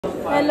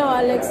Hello,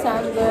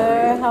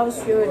 Alexander. How's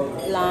your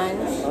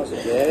lunch? That's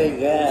very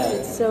good.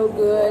 It's so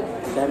good.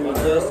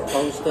 Sandwiches,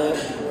 toasted,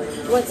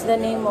 What's the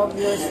name of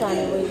your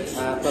sandwich?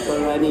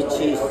 pepperoni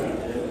cheese.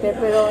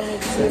 Pepperoni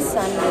cheese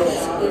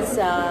sandwich is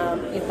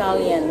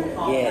Italian.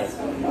 Yes.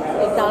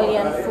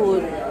 Italian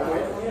food.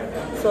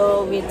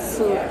 So with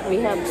soup, we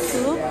have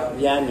soup.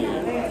 Yummy.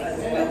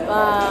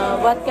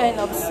 What kind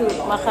of soup?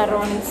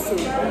 Macaroni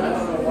soup.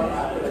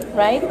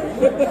 Right?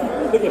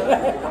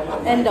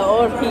 And the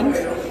orange.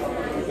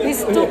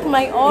 This took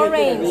my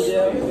orange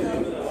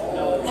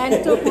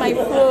and took my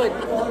food.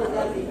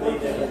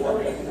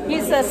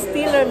 He's a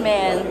stealer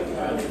man.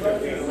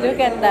 Look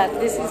at that.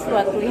 This is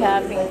what we're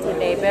having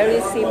today.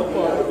 Very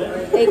simple.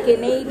 A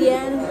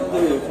Canadian.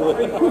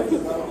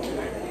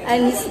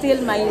 And he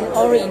stole my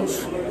orange.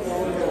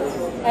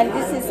 And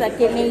this is a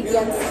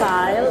Canadian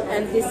style.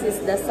 And this is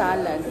the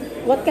salad.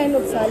 What kind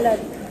of salad?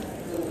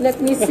 Let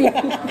me see.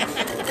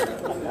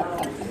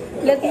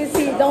 Let me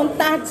see. Don't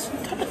touch.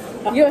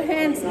 Your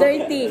hands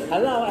dirty.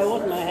 Hello, I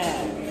wash my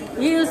hand.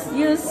 Use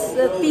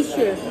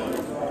tissue.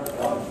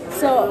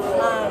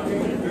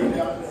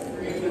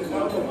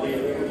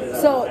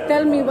 So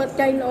tell me what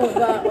kind of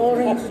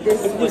orange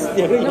this is.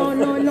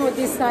 No,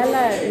 this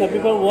salad. No,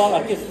 people walk,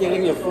 I keep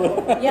stealing your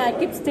food. Yeah, I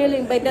keep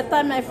stealing. By the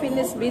time I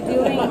finish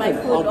videoing, my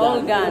food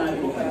all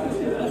gone.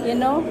 You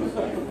know?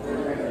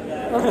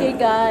 Okay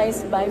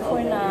guys, bye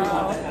for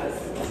now.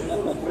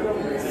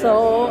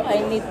 So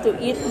I need to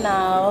eat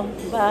now.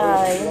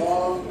 Bye.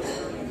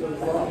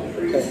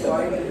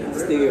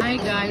 Hi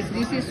guys,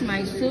 this is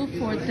my soup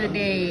for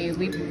today.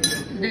 With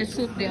the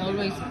soup, they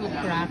always put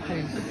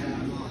crackers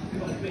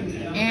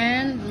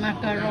and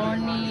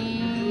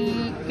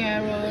macaroni,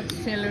 carrot,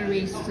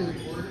 celery soup.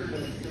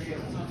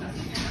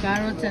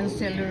 Carrots and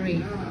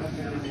celery,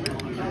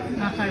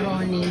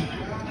 macaroni.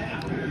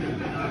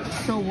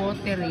 So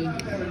watery,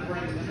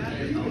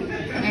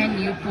 and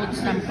you put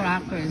some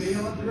crackers.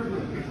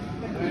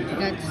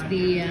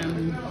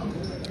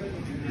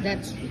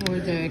 That's for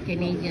the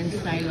Canadian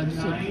style of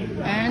soup,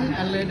 and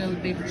a little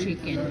bit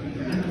chicken.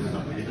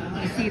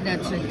 You see,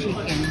 that's a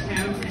chicken.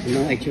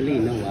 No, actually,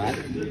 you know what?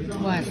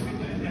 What?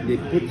 They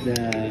put the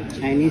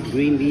Chinese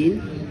green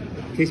bean.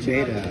 Tastes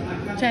better.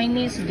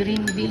 Chinese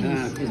green beans.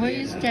 Ah, Where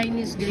is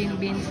Chinese green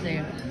beans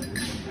there?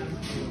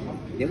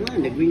 The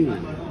one, the green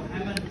one.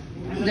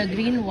 The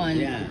green one?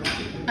 Yeah.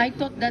 I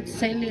thought that's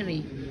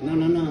celery.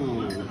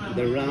 No.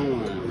 The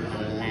round one.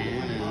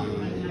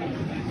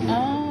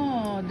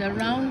 Oh, the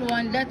round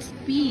one, that's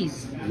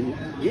peas.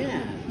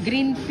 Yeah.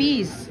 Green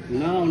peas.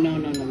 No.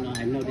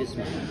 I know this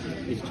one.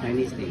 It's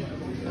Chinese thing.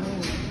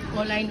 Oh,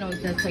 all I know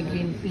is that's a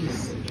green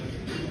peas.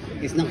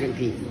 It's not green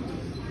pea.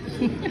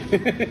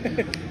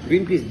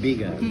 Green pea is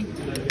bigger.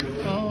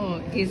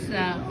 Oh, is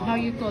how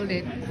you call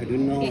it? I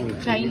don't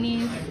know.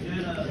 Chinese.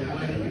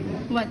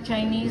 What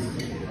Chinese?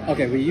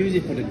 Okay, we use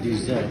it for the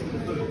dessert.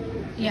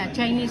 Yeah,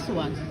 Chinese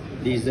what?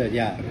 Dessert,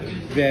 yeah.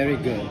 Very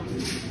good.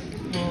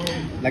 Oh.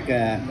 Like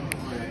a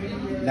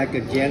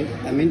gel.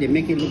 I mean, they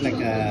make it look like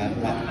a.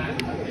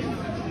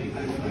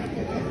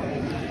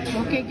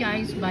 Okay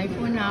guys, bye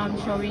for now. I'm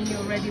showing you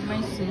already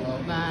my soup.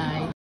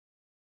 Bye.